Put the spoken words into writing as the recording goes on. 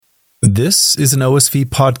This is an OSV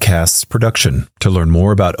Podcasts production. To learn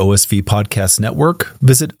more about OSV Podcast Network,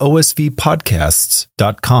 visit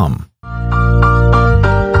osvpodcasts.com.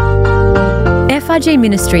 FRG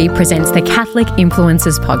Ministry presents the Catholic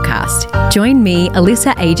Influencers Podcast. Join me,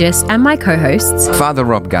 Alyssa Aegis, and my co-hosts, Father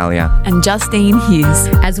Rob Gallia and Justine Hughes,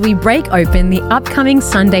 as we break open the upcoming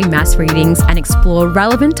Sunday Mass readings and explore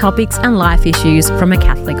relevant topics and life issues from a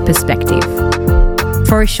Catholic perspective.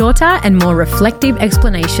 For a shorter and more reflective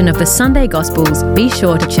explanation of the Sunday Gospels, be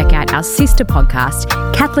sure to check out our sister podcast,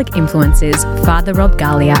 Catholic Influencers, Father Rob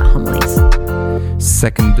Gallia Homilies.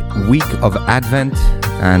 Second week of Advent,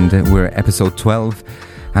 and we're episode 12,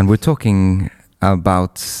 and we're talking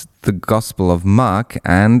about the Gospel of Mark,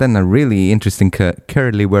 and then a really interesting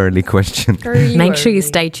curly-whirly question. Make sure you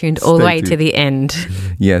stay tuned all the way to the end.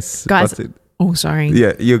 Yes. Guys, sorry.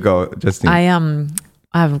 Yeah, you go, Justine.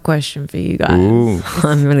 I have a question for you guys. Ooh.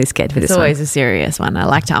 I'm really scared for this It's one. always a serious one. I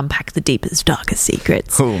like to unpack the deepest, darkest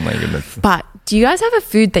secrets. Oh my goodness. But do you guys have a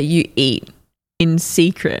food that you eat in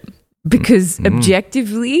secret? Because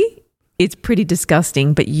objectively, it's pretty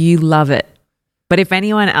disgusting, but you love it. But if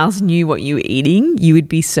anyone else knew what you were eating, you would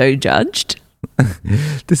be so judged.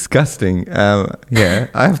 Disgusting. Yeah,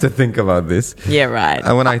 I have to think about this. Yeah, right.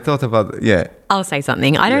 And when I thought about, I'll say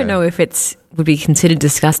something. I don't know if would be considered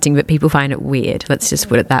disgusting, but people find it weird. Let's just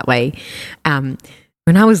put it that way. When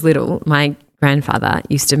I was little, my grandfather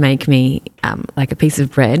used to make me like a piece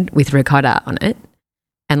of bread with ricotta on it.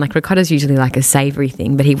 And like ricotta is usually like a savoury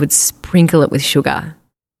thing, but he would sprinkle it with sugar.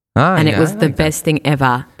 And it was the best thing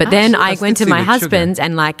ever. But then I went to my husband's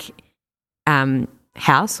and like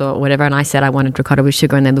house or whatever, and I said I wanted ricotta with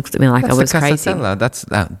sugar, and they looked at me like I was crazy. That's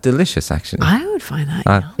delicious, actually. I would find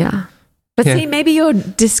that. Yeah. But see, maybe your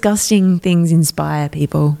disgusting things inspire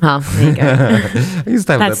people. Oh, there you go. I used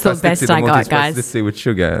to have That's the best I got, guys. Pasticci with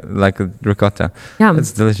sugar, like a ricotta. Yum.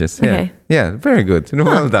 That's delicious. Okay. Yeah, very good.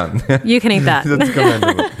 Well done. You can eat that. That's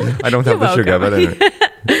commendable. I don't have the sugar, but anyway.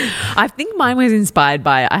 I think mine was inspired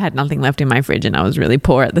by, I had nothing left in my fridge and I was really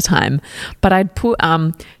poor at the time. But I'd put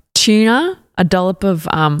tuna, a dollop of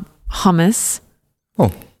hummus.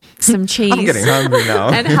 Oh. Some cheese. I'm getting hungry now.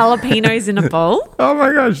 And jalapenos in a bowl. Oh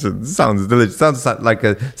my gosh, it sounds delicious. Sounds like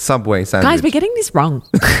a Subway sandwich. Guys, we're getting this wrong.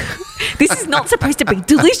 This is not supposed to be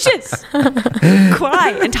delicious.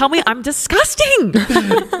 Cry and tell me I'm disgusting.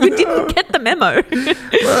 You didn't get the memo.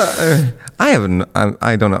 Well, I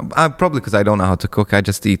don't know. Probably because I don't know how to cook. I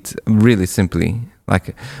just eat really simply.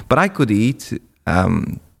 But I could eat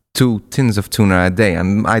 2 tins of tuna a day,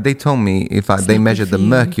 and they told me if they measured the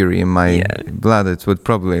mercury in my blood, it would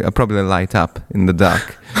probably light up in the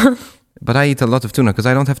dark. But I eat a lot of tuna because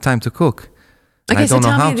I don't have time to cook. Okay, I don't so know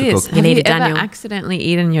tell how me to this: cook. have you Daniel. ever accidentally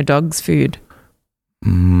eaten your dog's food,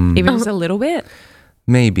 even just a little bit?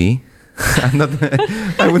 Maybe.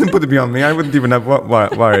 I wouldn't put it beyond me. I wouldn't even have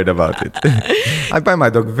worried about it. I buy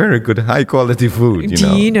my dog very good, high quality food.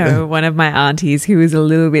 Do you know one of my aunties who was a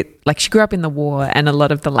little bit like, she grew up in the war and a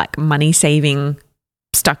lot of the like money saving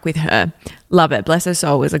stuck with her. Love it. Bless her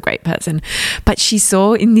soul, was a great person. But she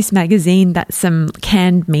saw in this magazine that some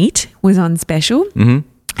canned meat was on special. Mm-hmm.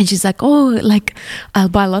 And she's like, oh, like I'll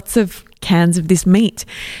buy lots of cans of this meat.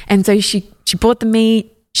 And so she bought the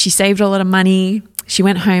meat. She saved a lot of money. She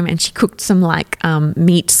went home and she cooked some like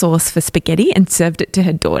meat sauce for spaghetti and served it to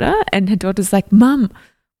her daughter. And her daughter's like, Mum,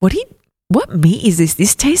 what meat is this?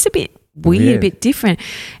 This tastes a bit weird, a bit different.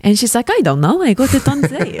 And she's like, I don't know. I got it on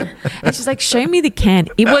sale. And she's like, show me the can.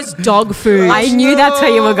 It was dog food. I knew that's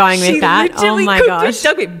where you were going with that. Oh my gosh.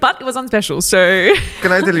 Dog food, but it was on special. So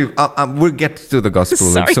can I tell you? We'll get to the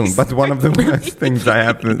gospel soon. But one of the worst things that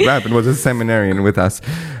happened was a seminarian with us,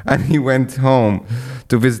 and he went home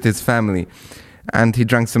to visit his family. And he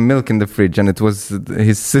drank some milk in the fridge, and it was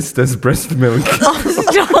his sister's breast milk to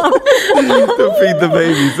feed the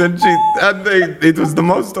babies. And it was the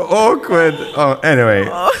most awkward. Oh, anyway.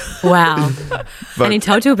 Wow. And he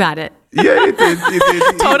told you about it. Yeah, it did.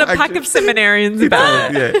 Told a pack of seminarians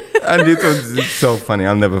about it. Yeah, and it was so funny.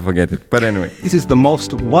 I'll never forget it. But anyway. This is the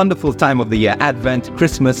most wonderful time of the year, Advent,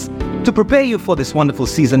 Christmas. To prepare you for this wonderful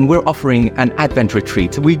season, we're offering an Advent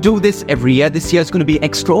retreat. We do this every year. This year is going to be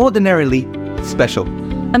extraordinarily special.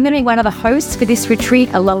 I'm going to be one of the hosts for this retreat,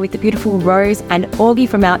 along with the beautiful Rose and Augie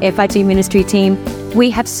from our FIG ministry team. We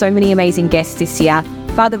have so many amazing guests this year.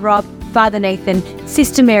 Father Rob, Father Nathan,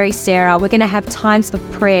 Sister Mary Sarah. We're going to have times for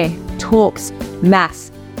prayer, talks,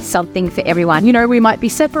 mass, something for everyone. You know, we might be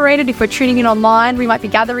separated if we're tuning in online. We might be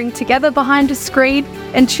gathering together behind a screen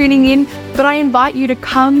and tuning in. But I invite you to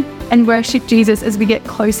come and worship Jesus as we get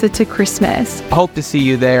closer to Christmas. I hope to see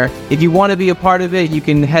you there. If you want to be a part of it, you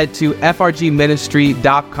can head to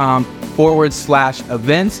frgministry.com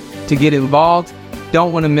 @advent.org/events to get involved.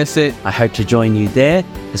 Don't want to miss it. I hope to join you there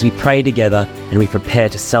as we pray together and we prepare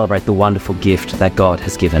to celebrate the wonderful gift that God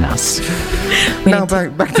has given us. Now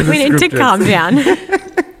back to the We need to scriptures. calm down.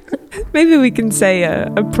 Maybe we can say a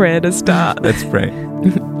prayer to start. Let's pray.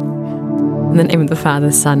 In the name of the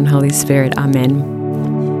Father, Son, Holy Spirit, Amen.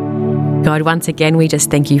 God, once again, we just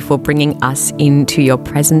thank you for bringing us into your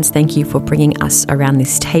presence. Thank you for bringing us around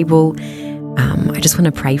this table. I just want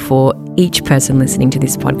to pray for each person listening to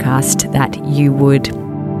this podcast that you would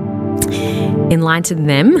enlighten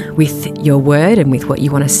them with your word and with what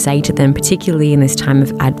you want to say to them, particularly in this time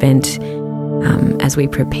of Advent, as we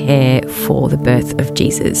prepare for the birth of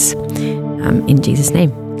Jesus. In Jesus'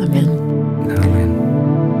 name, Amen. Amen.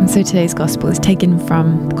 And so today's gospel is taken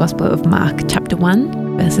from the Gospel of Mark, chapter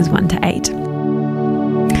 1, verses 1 to 8.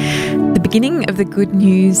 The beginning of the good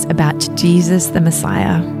news about Jesus the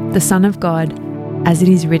Messiah, the Son of God, as it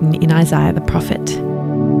is written in Isaiah the prophet.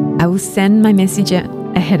 I will send my messenger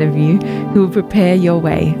ahead of you who will prepare your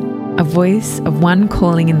way, a voice of one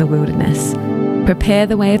calling in the wilderness. Prepare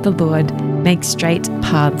the way of the Lord, make straight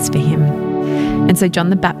paths for him. And so John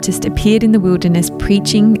the Baptist appeared in the wilderness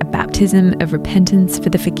preaching a baptism of repentance for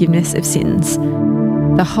the forgiveness of sins.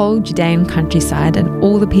 The whole Judean countryside and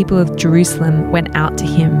all the people of Jerusalem went out to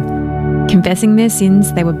him. Confessing their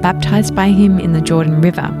sins, they were baptized by him in the Jordan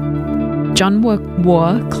River. John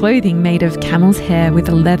wore clothing made of camel's hair with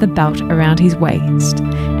a leather belt around his waist,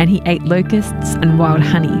 and he ate locusts and wild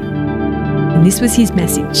honey. And this was his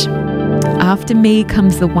message. After me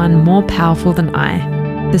comes the one more powerful than I,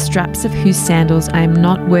 the straps of whose sandals I am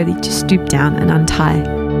not worthy to stoop down and untie.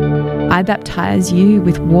 I baptize you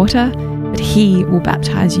with water, but he will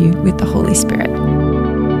baptize you with the Holy Spirit.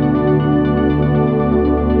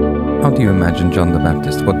 How do you imagine John the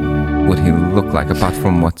Baptist? What would he look like apart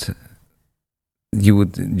from what you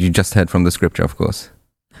just heard from the scripture, of course?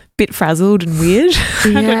 Bit frazzled and weird.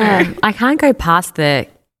 Yeah, I can't go past the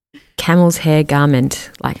camel's hair garment.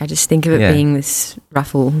 Like, I just think of it being this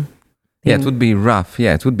ruffle thing. Yeah, it would be rough.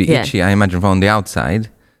 Yeah, it would be itchy, I imagine, from the outside.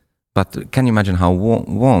 But can you imagine how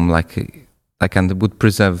warm, and it would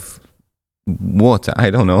preserve water? I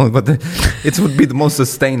don't know, but it would be the most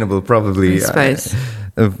sustainable, probably, I suppose.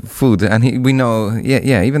 Food. And we know,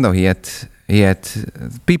 even though he had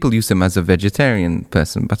people used him as a vegetarian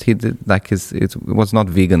person, but he did it was not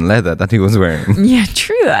vegan leather that he was wearing. Yeah,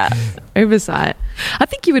 true that. Oversight. I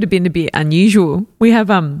think he would have been a bit unusual. We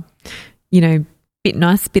have, bit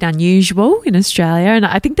nice, bit unusual in Australia. And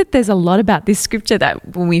I think that there's a lot about this scripture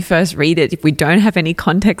that when we first read it, if we don't have any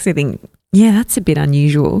context, I think, yeah, that's a bit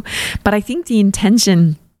unusual. But I think the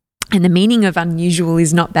intention and the meaning of unusual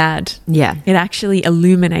is not bad. Yeah. It actually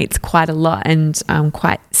illuminates quite a lot and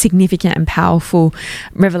quite significant and powerful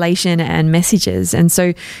revelation and messages. And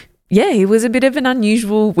so, yeah, he was a bit of an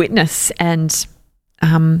unusual witness, and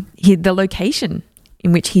the location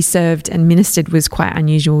in which he served and ministered was quite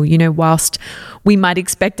unusual. You know, whilst we might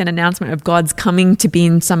expect an announcement of God's coming to be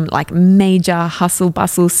in some major hustle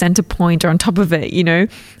bustle center point or on top of it,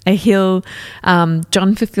 a hill,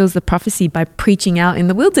 John fulfills the prophecy by preaching out in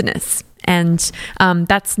the wilderness. And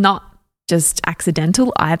that's not just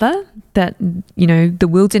accidental either. That, the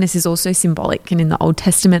wilderness is also symbolic. And in the Old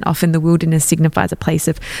Testament, often the wilderness signifies a place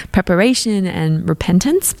of preparation and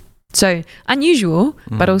repentance. So unusual,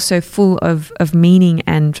 but also full of meaning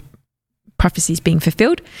and prophecies being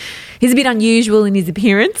fulfilled. He's a bit unusual in his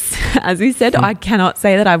appearance. As we said, I cannot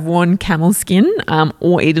say that I've worn camel skin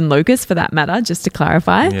or eaten locusts for that matter, just to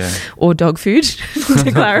clarify, or dog food, to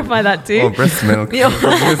clarify that too. Or breast milk.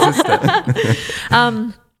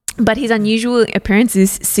 But his unusual appearance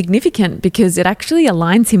is significant because it actually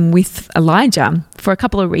aligns him with Elijah for a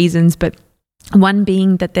couple of reasons, but one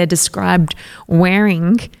being that they're described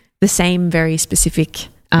wearing the same very specific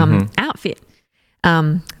outfit,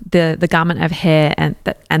 the garment of hair and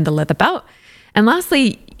the leather belt. And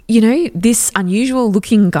lastly, this unusual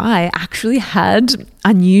looking guy actually had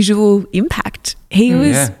unusual impact. He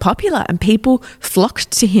was popular and people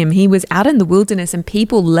flocked to him. He was out in the wilderness and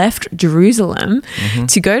people left Jerusalem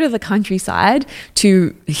to go to the countryside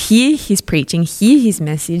to hear his preaching, hear his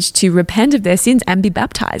message, to repent of their sins and be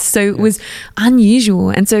baptized. So it was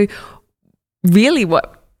unusual. And so really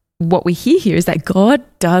what we hear here is that God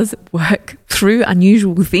does work through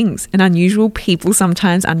unusual things and unusual people,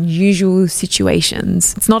 sometimes unusual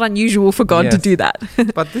situations. It's not unusual for God to do that.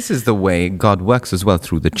 But this is the way God works as well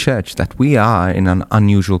through the church, that we are in an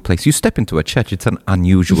unusual place. You step into a church, it's an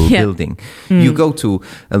unusual building. You go to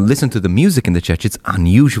listen to the music in the church, it's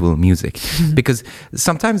unusual music. Because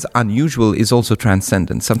sometimes unusual is also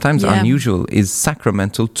transcendent. Sometimes unusual is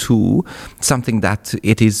sacramental to something that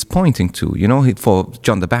it is pointing to. You know, for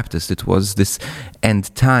John the Baptist, it was this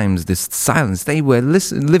end times, this silence. They were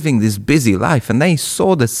living this busy life, and they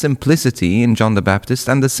saw the simplicity in John the Baptist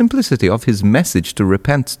and the simplicity of his message to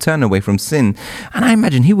repent, turn away from sin. And I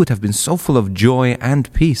imagine he would have been so full of joy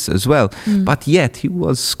and peace as well. But yet he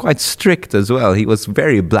was quite strict as well. He was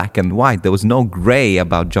very black and white. There was no gray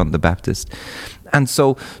about John the Baptist. And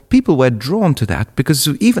so people were drawn to that, because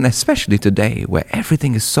even especially today, where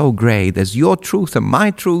everything is so grey, there's your truth and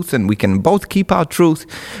my truth, and we can both keep our truth,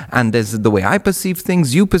 and there's the way I perceive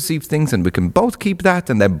things, you perceive things, and we can both keep that,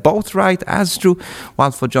 and they're both right as true.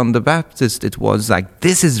 While for John the Baptist, it was like,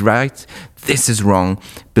 this is right, this is wrong,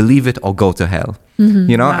 believe it or go to hell.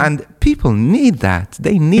 You know, and people need that.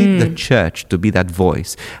 They need the church to be that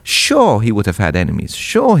voice. Sure, he would have had enemies.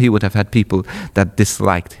 Sure, he would have had people that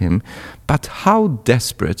disliked him. But how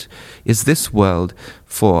desperate is this world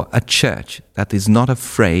for a church that is not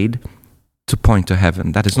afraid to point to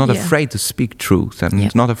heaven, that is not afraid to speak truth, and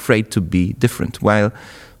is not afraid to be different? While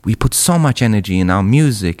we put so much energy in our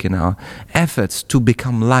music, in our efforts to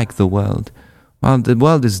become like the world, while the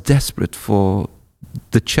world is desperate for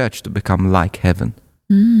the church to become like heaven.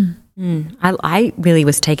 I really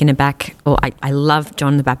was taken aback, or I love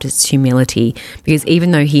John the Baptist's humility, because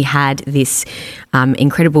even though he had this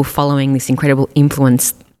incredible following, this incredible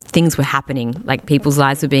influence, things were happening, like people's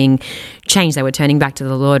lives were being changed, they were turning back to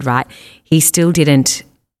the Lord, right? He still didn't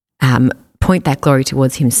point that glory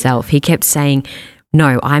towards himself. He kept saying,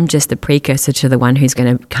 no, I'm just the precursor to the one who's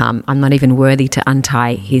going to come. I'm not even worthy to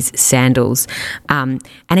untie his sandals. And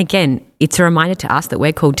again, it's a reminder to us that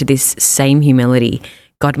we're called to this same humility.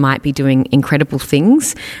 God might be doing incredible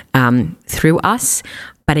things through us,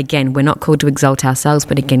 but again, we're not called to exalt ourselves,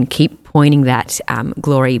 but again, keep pointing that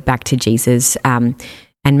glory back to Jesus.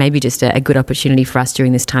 And maybe just a good opportunity for us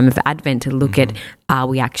during this time of Advent to look at, are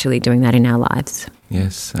we actually doing that in our lives?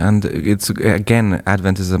 Yes, and it's, again,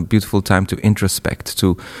 Advent is a beautiful time to introspect,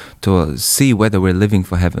 to see whether we're living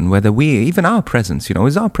for heaven, whether even our presence, you know,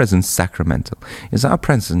 is our presence sacramental? Is our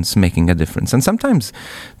presence making a difference? And sometimes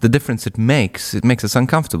the difference it makes us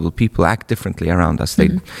uncomfortable. People act differently around us. They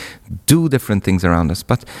do different things around us.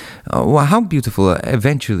 But how beautiful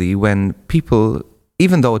eventually when people,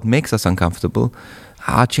 even though it makes us uncomfortable,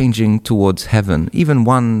 are changing towards heaven, even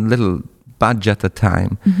one little budge at a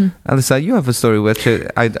time. Alyssa, you have a story which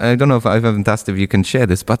I don't know if I haven't asked if you can share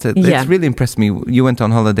this, but it's really impressed me. You went on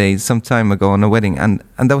holiday some time ago on a wedding, and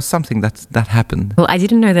there was something that happened. Well, I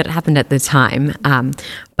didn't know that it happened at the time,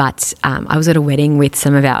 but I was at a wedding with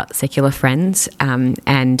some of our secular friends,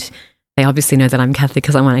 and they obviously know that I'm Catholic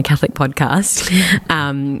because I'm on a Catholic podcast.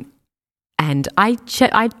 And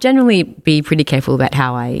I generally be pretty careful about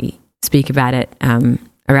how I speak about it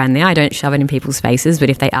around there. I don't shove it in people's faces, but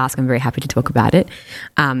if they ask, I'm very happy to talk about it.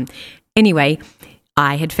 Anyway,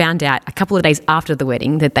 I had found out a couple of days after the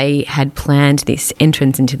wedding that they had planned this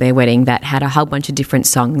entrance into their wedding that had a whole bunch of different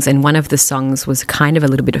songs, and one of the songs was kind of a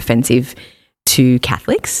little bit offensive to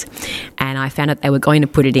Catholics, and I found out they were going to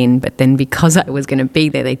put it in, but then because I was going to be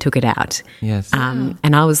there, they took it out. Yes.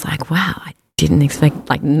 And I was like, wow, I didn't expect,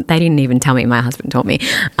 like, they didn't even tell me, my husband told me.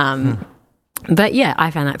 But yeah,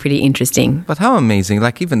 I found that pretty interesting. But how amazing,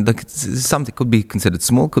 like even something could be considered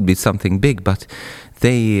small, could be something big, but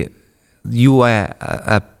you are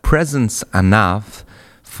a presence enough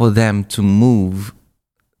for them to move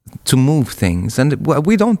things. And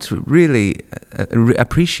we don't really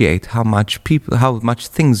appreciate how much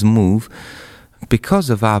things move because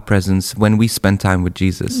of our presence when we spend time with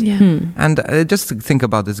Jesus. And just to think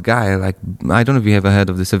about this guy, like, I don't know if you ever heard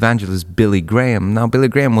of this evangelist, Billy Graham. Now, Billy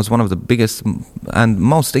Graham was one of the biggest and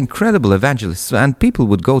most incredible evangelists, and people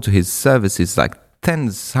would go to his services, like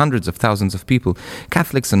tens, hundreds of thousands of people,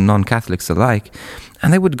 Catholics and non-Catholics alike,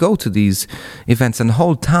 and they would go to these events, and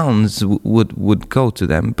whole towns would go to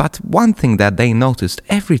them. But one thing that they noticed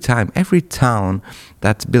every town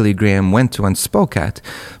that Billy Graham went to and spoke at,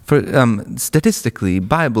 statistically,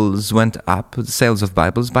 Bibles went up, sales of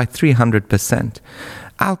Bibles, by 300%.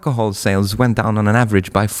 Alcohol sales went down on an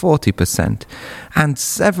average by 40%, and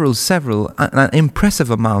several impressive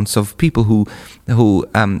amounts of people who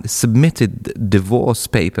submitted divorce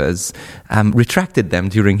papers retracted them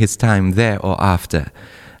during his time there or after.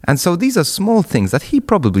 And so these are small things that he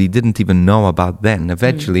probably didn't even know about then.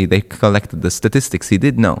 Eventually, they collected the statistics he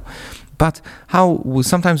did know. But how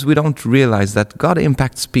sometimes we don't realize that God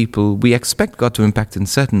impacts people. We expect God to impact in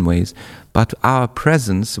certain ways, but our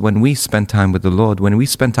presence, when we spend time with the Lord, when we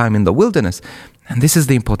spend time in the wilderness, and this is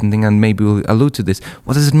the important thing, and maybe we'll allude to this,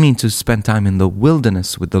 what does it mean to spend time in the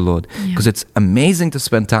wilderness with the Lord? Because it's amazing to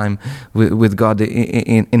spend time with God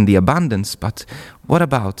in the abundance, but what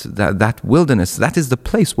about that wilderness? That is the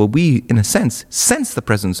place where we, in a sense, sense the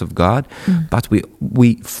presence of God, but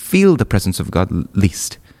we feel the presence of God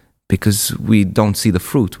least. Because we don't see the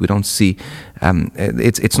fruit, we don't see,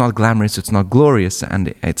 it's not glamorous, it's not glorious,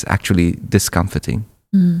 and it's actually discomforting.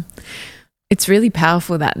 It's really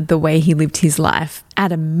powerful that the way he lived his life,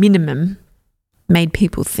 at a minimum, made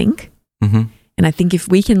people think. And I think if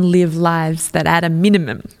we can live lives that at a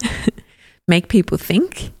minimum make people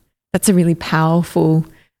think, that's a really powerful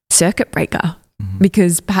circuit breaker.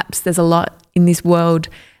 Because perhaps there's a lot in this world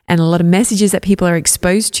and a lot of messages that people are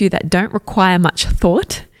exposed to that don't require much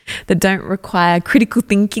thought, that don't require critical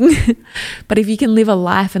thinking. But if you can live a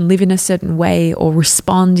life and live in a certain way or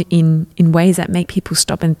respond in ways that make people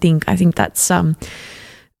stop and think, I think that's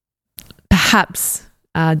perhaps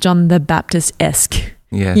John the Baptist-esque,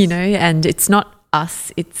 and it's not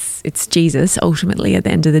us, it's Jesus ultimately at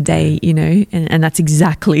the end of the day, and that's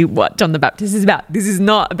exactly what John the Baptist is about. This is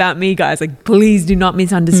not about me, guys. Like, please do not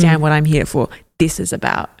misunderstand what I'm here for. This is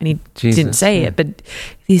about, and he didn't say it, but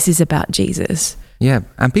this is about Jesus. Yeah,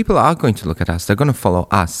 and people are going to look at us. They're going to follow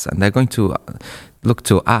us, and they're going to look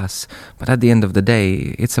to us. But at the end of the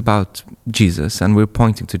day, it's about Jesus, and we're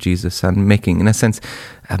pointing to Jesus and making, in a sense,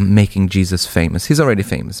 making Jesus famous. He's already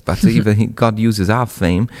famous, but even God uses our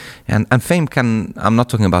fame, and fame can. I'm not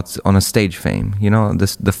talking about on a stage fame.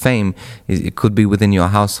 The fame it could be within your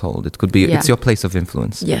household. It could be it's your place of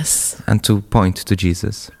influence. Yes, and to point to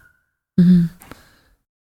Jesus.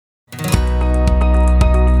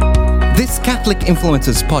 This Catholic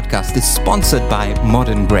Influencers podcast is sponsored by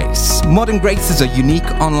Modern Grace. Modern Grace is a unique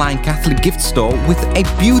online Catholic gift store with a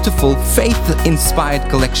beautiful faith-inspired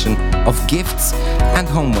collection of gifts and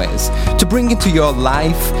homewares to bring into your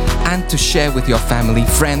life and to share with your family,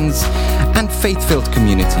 friends, and faith-filled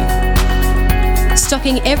community.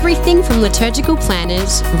 Stocking everything from liturgical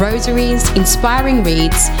planners, rosaries, inspiring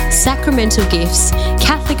reads, sacramental gifts,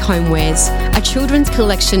 Catholic homewares, a children's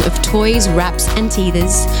collection of toys, wraps and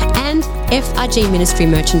teethers, and FRG ministry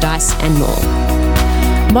merchandise and more.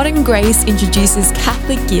 Modern Grace introduces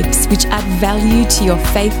Catholic gifts which add value to your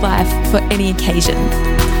faith life for any occasion.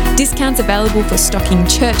 Discounts available for stocking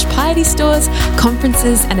church piety stores,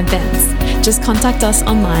 conferences and events. Just contact us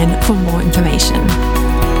online for more information.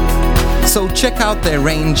 So check out their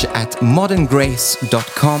range at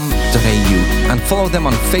moderngrace.com.au and follow them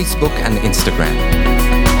on Facebook and Instagram.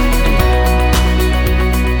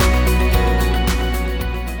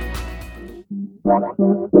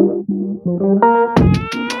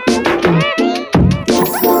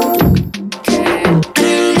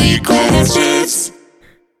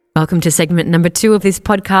 Welcome to segment number 2 of this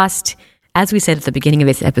podcast. As we said at the beginning of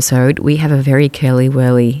this episode, we have a very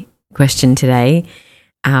curly-whirly question today.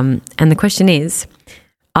 And the question is,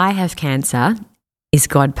 I have cancer. Is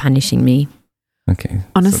God punishing me? Okay.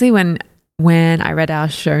 Honestly, when I read our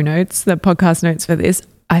show notes, the podcast notes for this,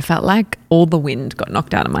 I felt like all the wind got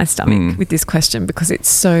knocked out of my stomach with this question because it's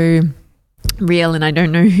so real and I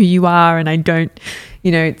don't know who you are and I don't,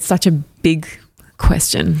 it's such a big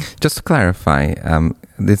question. Just to clarify,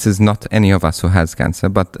 this is not any of us who has cancer,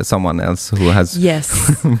 but someone else who has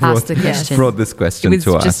brought this question to us.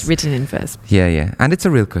 It was just written in verse. Yeah, and it's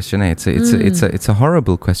a real question. It's a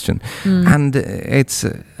horrible question, and it's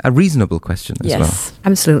a reasonable question as well.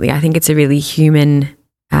 Absolutely. I think it's a really human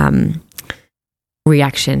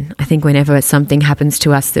reaction. I think whenever something happens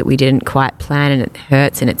to us that we didn't quite plan and it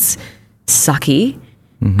hurts and it's sucky,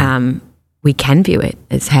 we can view it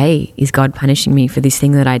as, hey, is God punishing me for this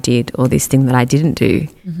thing that I did or this thing that I didn't do?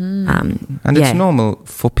 And it's normal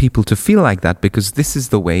for people to feel like that because this is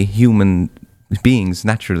the way human beings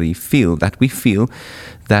naturally feel, that we feel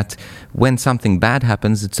that when something bad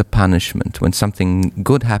happens, it's a punishment. When something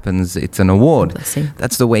good happens, it's an award.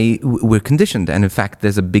 That's the way we're conditioned. And in fact,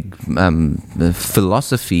 there's a big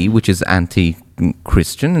philosophy which is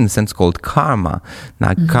anti-Christian in a sense called karma.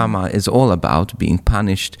 Now, karma is all about being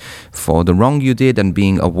punished for the wrong you did and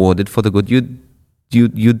being awarded for the good you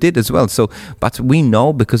did as well. So, but we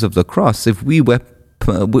know because of the cross, if we were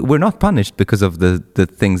we're not punished because of the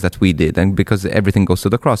things that we did, and because everything goes to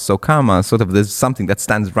the cross. So karma, sort of, there's something that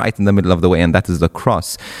stands right in the middle of the way, and that is the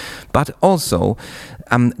cross. But also,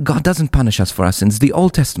 God doesn't punish us for our sins. The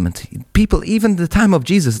Old Testament, people, even the time of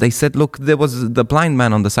Jesus, they said, look, there was the blind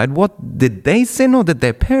man on the side. What, did they sin or did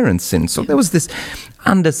their parents sin? So there was this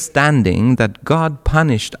understanding that God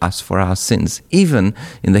punished us for our sins. Even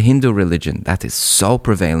in the Hindu religion, that is so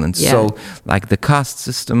prevalent. Yeah. So like the caste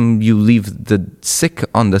system, you leave the sick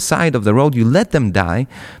on the side of the road, you let them die,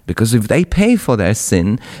 because if they pay for their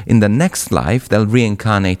sin, in the next life, they'll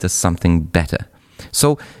reincarnate as something better.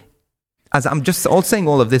 So as I'm just all saying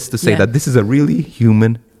all of this to say that this is a really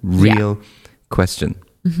human, real question.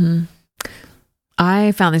 Mm-hmm.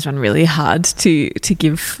 I found this one really hard to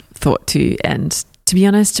give thought to, and to be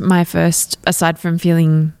honest, my first, aside from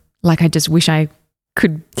feeling like I just wish I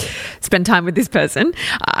could spend time with this person,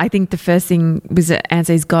 I think the first thing was the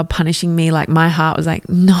answer is God punishing me. Like my heart was like,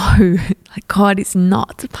 no, like God is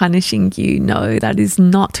not punishing you. No, that is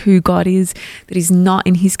not who God is. That is not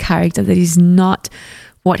in his character. That is not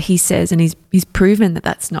what he says. And he's proven that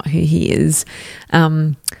that's not who he is.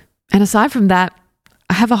 And aside from that,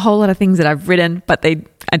 I have a whole lot of things that I've written, but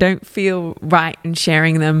I don't feel right in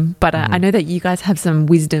sharing them. But I know that you guys have some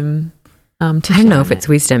wisdom to share. I don't know if it's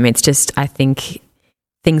wisdom. It's just, I think,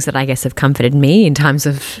 things that I guess have comforted me in times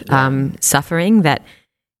of suffering that,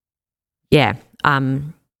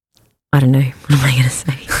 I don't know. What am I going to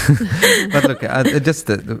say? But look,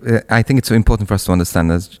 I think it's so important for us to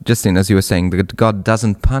understand, as Justine, as you were saying, that God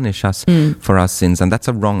doesn't punish us for our sins, and that's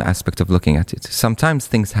a wrong aspect of looking at it. Sometimes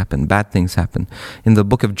things happen, bad things happen. In the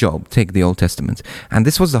book of Job, take the Old Testament, and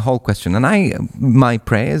this was the whole question. And my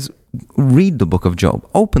prayers, read the book of Job,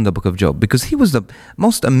 open the book of Job, because he was the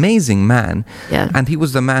most amazing man, and he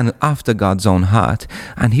was the man after God's own heart,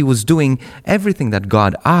 and he was doing everything that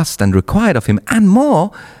God asked and required of him, and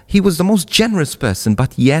more. He was the most generous person,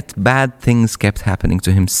 but yet bad things kept happening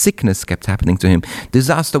to him. Sickness kept happening to him.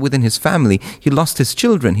 Disaster within his family. He lost his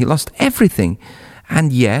children. He lost everything.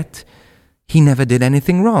 And yet, he never did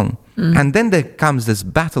anything wrong. And then there comes this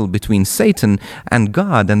battle between Satan and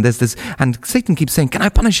God, and there's this, and Satan keeps saying, can I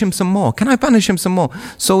punish him some more? Can I punish him some more?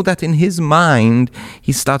 So that in his mind,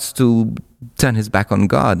 he starts to turn his back on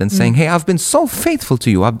God and saying, hey, I've been so faithful to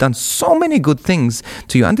you. I've done so many good things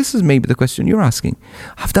to you. And this is maybe the question you're asking.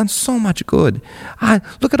 I've done so much good.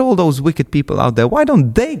 Look at all those wicked people out there. Why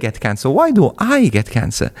don't they get cancer? Why do I get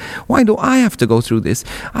cancer? Why do I have to go through this?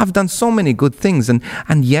 I've done so many good things.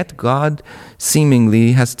 And yet God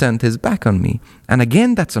seemingly has turned his back on me. And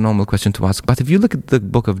again, that's a normal question to ask. But if you look at the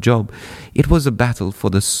book of Job, it was a battle for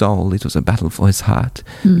the soul. It was a battle for his heart.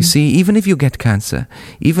 You see, even if you get cancer,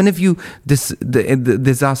 even if the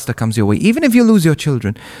disaster comes your way, even if you lose your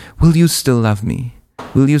children, will you still love me?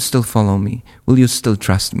 Will you still follow me? Will you still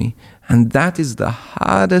trust me? And that is the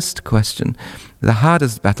hardest question, the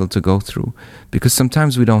hardest battle to go through, because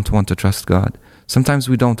sometimes we don't want to trust God. Sometimes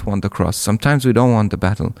we don't want the cross. Sometimes we don't want the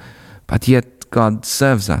battle. But yet God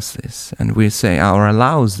serves us this, and we say, or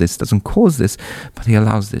allows this, doesn't cause this, but he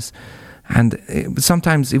allows this. And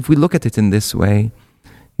sometimes if we look at it in this way,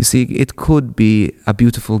 you see, it could be a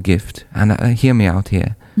beautiful gift. And hear me out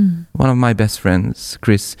here. One of my best friends,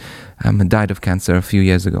 Chris, died of cancer a few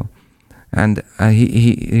years ago. And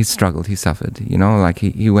he struggled, he suffered, like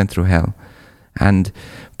he went through hell.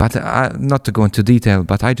 But not to go into detail,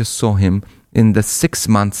 but I just saw him in the 6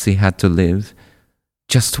 months he had to live.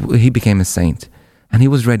 He became a saint, and he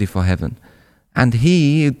was ready for heaven. And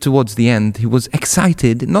towards the end, he was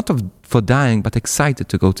excited, not for dying, but excited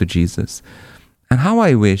to go to Jesus. And how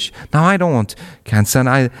I wish, now I don't want cancer,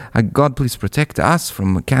 and God please protect us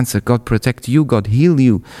from cancer, God protect you, God heal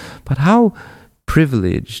you. But how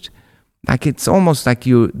privileged, like it's almost like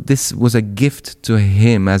this was a gift to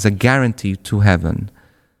him as a guarantee to heaven.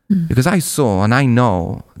 Because I saw and I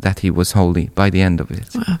know that he was holy by the end of it.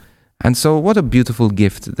 Wow. And so what a beautiful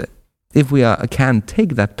gift that if we can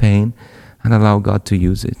take that pain and allow God to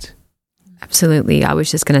use it. Absolutely. I was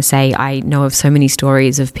just going to say, I know of so many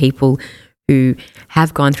stories of people who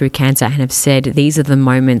have gone through cancer and have said, these are the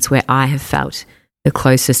moments where I have felt the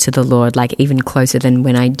closest to the Lord, like even closer than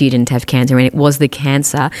when I didn't have cancer. And it was the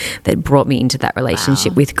cancer that brought me into that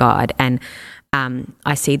relationship with God. And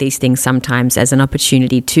I see these things sometimes as an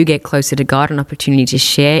opportunity to get closer to God, an opportunity to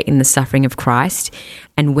share in the suffering of Christ.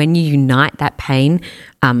 And when you unite that pain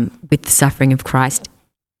with the suffering of Christ,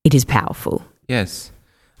 it is powerful. Yes.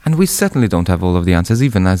 And we certainly don't have all of the answers,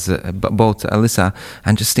 even as both Alyssa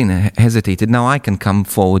and Justina hesitated. Now I can come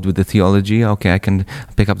forward with the theology. Okay, I can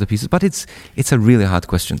pick up the pieces, but it's a really hard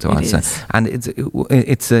question to answer, and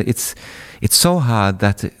it's so hard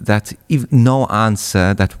that if no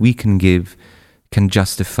answer that we can give can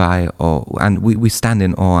justify, and we stand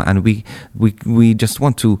in awe, and we just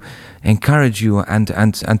want to encourage you and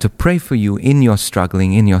to pray for you in your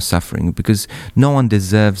struggling, in your suffering, because no one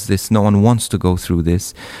deserves this, no one wants to go through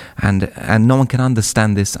this, and no one can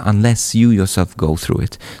understand this unless you yourself go through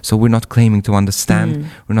it. So we're not claiming to understand,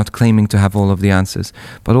 we're not claiming to have all of the answers,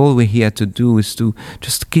 but all we're here to do is to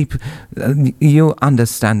just keep you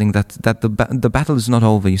understanding that the battle is not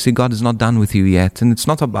over. You see, God is not done with you yet, and it's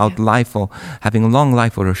not about life or having a long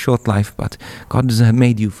life or a short life, but God has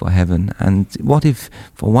made you for heaven. And what if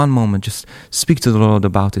for one moment just speak to the Lord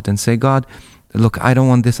about it and say, God, look, I don't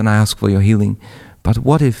want this and I ask for your healing, but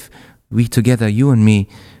what if we together, you and me,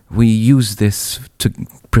 we use this to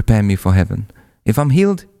prepare me for heaven? If I'm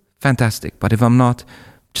healed, fantastic, but if I'm not,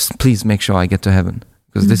 just please make sure I get to heaven,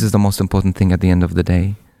 because this is the most important thing at the end of the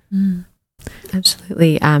day.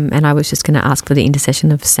 Absolutely. And I was just going to ask for the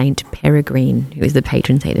intercession of Saint Peregrine, who is the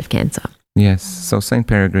patron saint of cancer. Yes, so Saint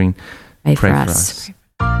Peregrine, pray for us.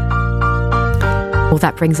 Well,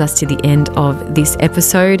 that brings us to the end of this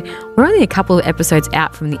episode. We're only a couple of episodes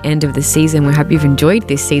out from the end of the season. We hope you've enjoyed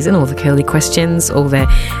this season, all the curly questions, all the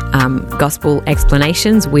gospel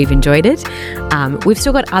explanations. We've enjoyed it. We've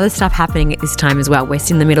still got other stuff happening at this time as well. We're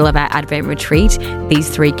still in the middle of our Advent retreat, These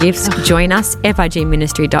 3 Gifts. Join us,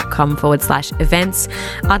 figministry.com/events.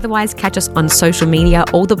 Otherwise, catch us on social media,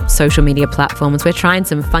 all the social media platforms. We're trying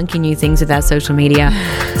some funky new things with our social media,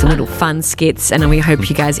 some little fun skits, and we hope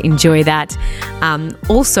you guys enjoy that.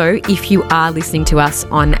 Also, if you are listening to us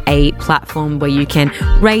on a platform where you can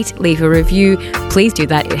rate, leave a review, please do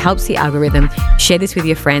that. It helps the algorithm. Share this with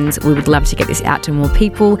your friends. We would love to get this out to more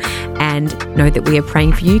people, and know that we are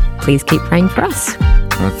praying for you. Please keep praying for us.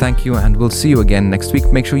 Well, thank you, and we'll see you again next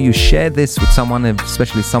week. Make sure you share this with someone,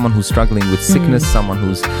 especially someone who's struggling with sickness, someone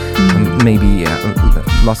who's maybe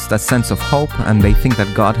lost that sense of hope and they think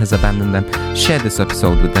that God has abandoned them. Share this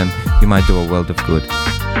episode with them. You might do a world of good.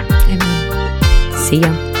 Amen. See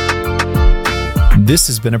ya. This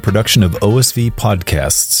has been a production of OSV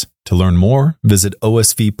Podcasts. To learn more, visit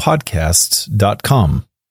osvpodcasts.com.